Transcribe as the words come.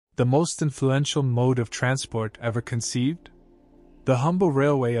the most influential mode of transport ever conceived? The humble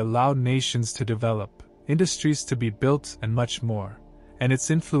railway allowed nations to develop, industries to be built, and much more, and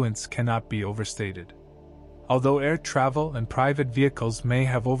its influence cannot be overstated. Although air travel and private vehicles may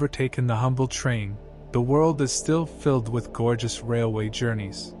have overtaken the humble train, the world is still filled with gorgeous railway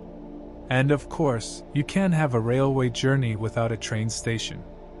journeys. And of course, you can't have a railway journey without a train station.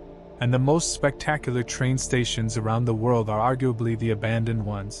 And the most spectacular train stations around the world are arguably the abandoned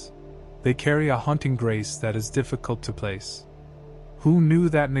ones. They carry a haunting grace that is difficult to place. Who knew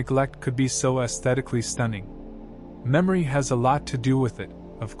that neglect could be so aesthetically stunning? Memory has a lot to do with it,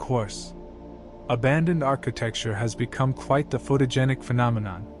 of course. Abandoned architecture has become quite the photogenic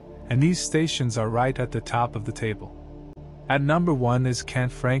phenomenon, and these stations are right at the top of the table. At number 1 is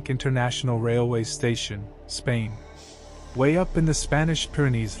Canfranc International Railway Station, Spain. Way up in the Spanish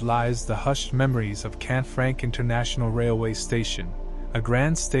Pyrenees lies the hushed memories of Canfranc International Railway Station, a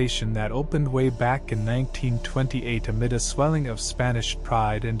grand station that opened way back in 1928 amid a swelling of Spanish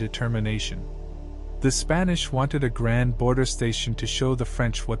pride and determination. The Spanish wanted a grand border station to show the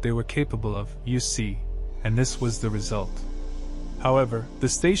French what they were capable of, you see, and this was the result. However, the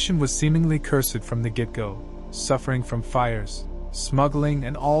station was seemingly cursed from the get-go, suffering from fires, smuggling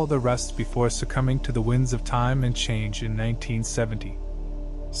and all the rest before succumbing to the winds of time and change in 1970.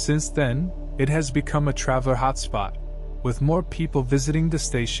 Since then, it has become a traveler hotspot, with more people visiting the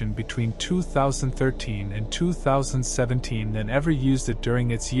station between 2013 and 2017 than ever used it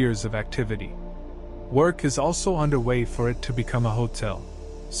during its years of activity. Work is also underway for it to become a hotel,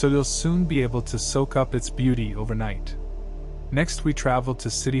 so you'll soon be able to soak up its beauty overnight. Next we travel to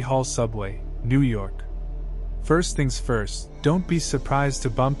City Hall Subway, New York. First things first, don't be surprised to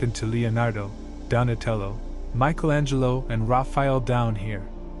bump into Leonardo, Donatello, Michelangelo and Raphael down here.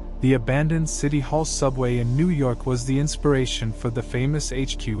 The abandoned City Hall subway in New York was the inspiration for the famous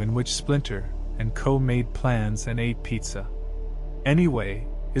HQ in which Splinter and Co. made plans and ate pizza. Anyway,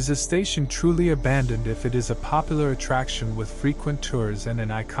 is a station truly abandoned if it is a popular attraction with frequent tours and an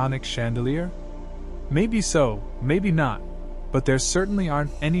iconic chandelier? Maybe so, maybe not, but there certainly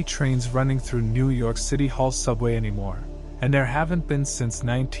aren't any trains running through New York City Hall subway anymore, and there haven't been since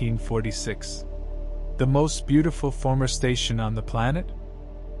 1946. The most beautiful former station on the planet?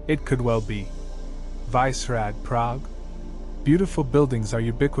 It could well be. Vyšehrad, Prague. Beautiful buildings are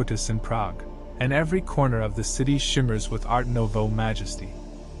ubiquitous in Prague, and every corner of the city shimmers with Art Nouveau majesty.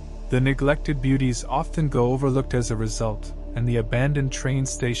 The neglected beauties often go overlooked as a result, and the abandoned train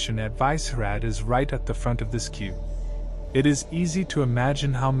station at Vyšehrad is right at the front of this queue. It is easy to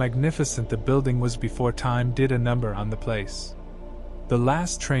imagine how magnificent the building was before time did a number on the place. The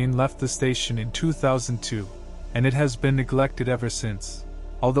last train left the station in 2002, and it has been neglected ever since,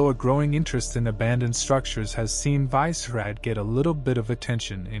 although a growing interest in abandoned structures has seen Vyšehrad get a little bit of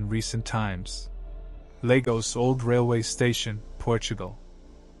attention in recent times. Lagos Old Railway Station, Portugal.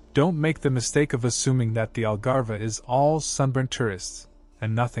 Don't make the mistake of assuming that the Algarve is all sunburnt tourists,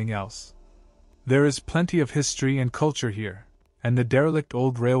 and nothing else. There is plenty of history and culture here, and the derelict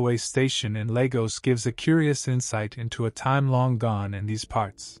old railway station in Lagos gives a curious insight into a time long gone in these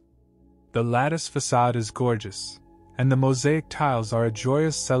parts. The lattice facade is gorgeous, and the mosaic tiles are a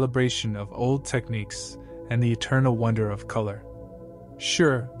joyous celebration of old techniques and the eternal wonder of color.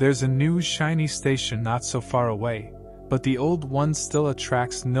 Sure, there's a new shiny station not so far away, but the old one still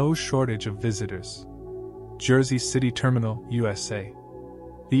attracts no shortage of visitors. Jersey City Terminal, USA.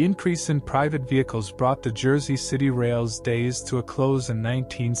 The increase in private vehicles brought the Jersey City Rail's days to a close in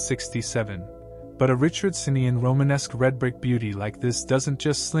 1967, but a Richardsonian Romanesque red brick beauty like this doesn't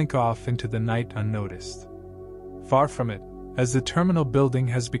just slink off into the night unnoticed. Far from it, as the terminal building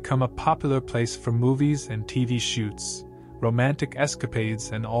has become a popular place for movies and TV shoots, romantic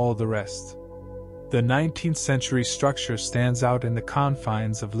escapades and all the rest. The 19th century structure stands out in the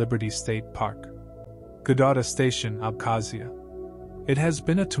confines of Liberty State Park. Gudauta Station, Abkhazia. It has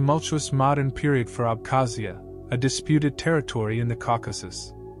been a tumultuous modern period for Abkhazia, a disputed territory in the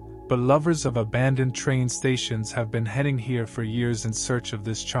Caucasus. But lovers of abandoned train stations have been heading here for years in search of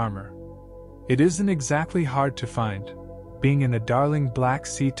this charmer. It isn't exactly hard to find, being in a darling Black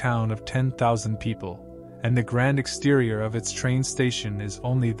Sea town of 10,000 people, and the grand exterior of its train station is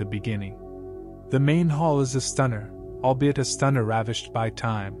only the beginning. The main hall is a stunner, albeit a stunner ravished by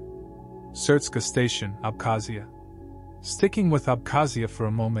time. Psyrtskha Station, Abkhazia. Sticking with Abkhazia for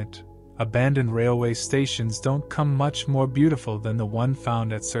a moment, abandoned railway stations don't come much more beautiful than the one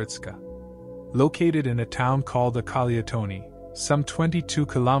found at Psyrtskha. Located in a town called Akaliatoni, some 22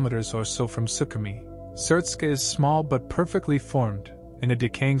 kilometers or so from Sukhumi, Psyrtskha is small but perfectly formed, in a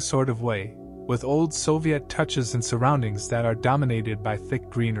decaying sort of way, with old Soviet touches and surroundings that are dominated by thick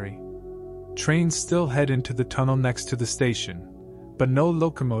greenery. Trains still head into the tunnel next to the station, but no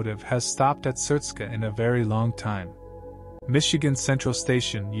locomotive has stopped at Psyrtskha in a very long time. Michigan Central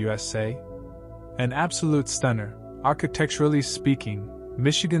Station, USA. An absolute stunner, architecturally speaking.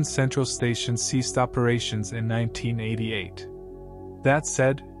 Michigan Central Station ceased operations in 1988. That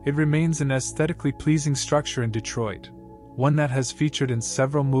said, it remains an aesthetically pleasing structure in Detroit, one that has featured in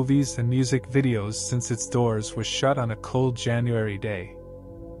several movies and music videos since its doors were shut on a cold January day.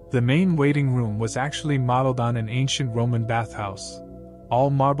 The main waiting room was actually modeled on an ancient Roman bathhouse, all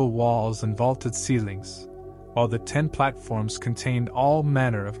marble walls and vaulted ceilings, while the 10 platforms contained all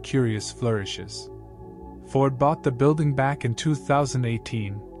manner of curious flourishes. Ford bought the building back in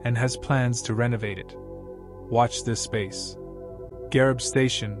 2018 and has plans to renovate it. Watch this space. Garub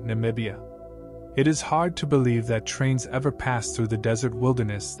Station, Namibia. It is hard to believe that trains ever passed through the desert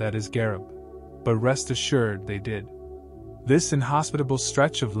wilderness that is Garub, but rest assured they did. This inhospitable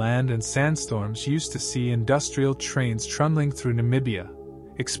stretch of land and sandstorms used to see industrial trains trundling through Namibia,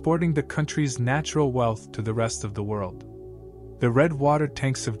 exporting the country's natural wealth to the rest of the world. The red water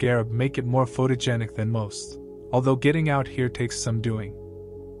tanks of Garub make it more photogenic than most, although getting out here takes some doing.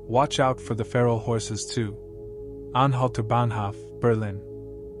 Watch out for the feral horses too. Anhalter Bahnhof, Berlin.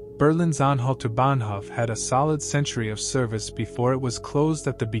 Berlin's Anhalter Bahnhof had a solid century of service before it was closed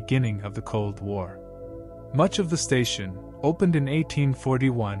at the beginning of the Cold War. Much of the station, opened in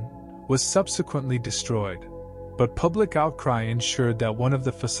 1841, was subsequently destroyed, but public outcry ensured that one of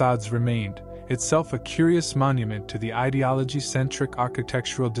the facades remained, itself a curious monument to the ideology-centric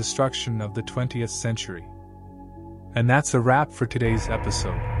architectural destruction of the 20th century. And that's a wrap for today's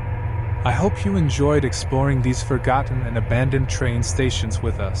episode. I hope you enjoyed exploring these forgotten and abandoned train stations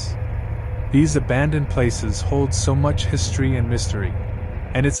with us. These abandoned places hold so much history and mystery,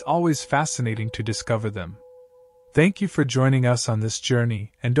 and it's always fascinating to discover them. Thank you for joining us on this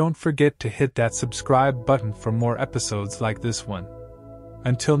journey, and don't forget to hit that subscribe button for more episodes like this one.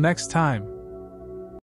 Until next time.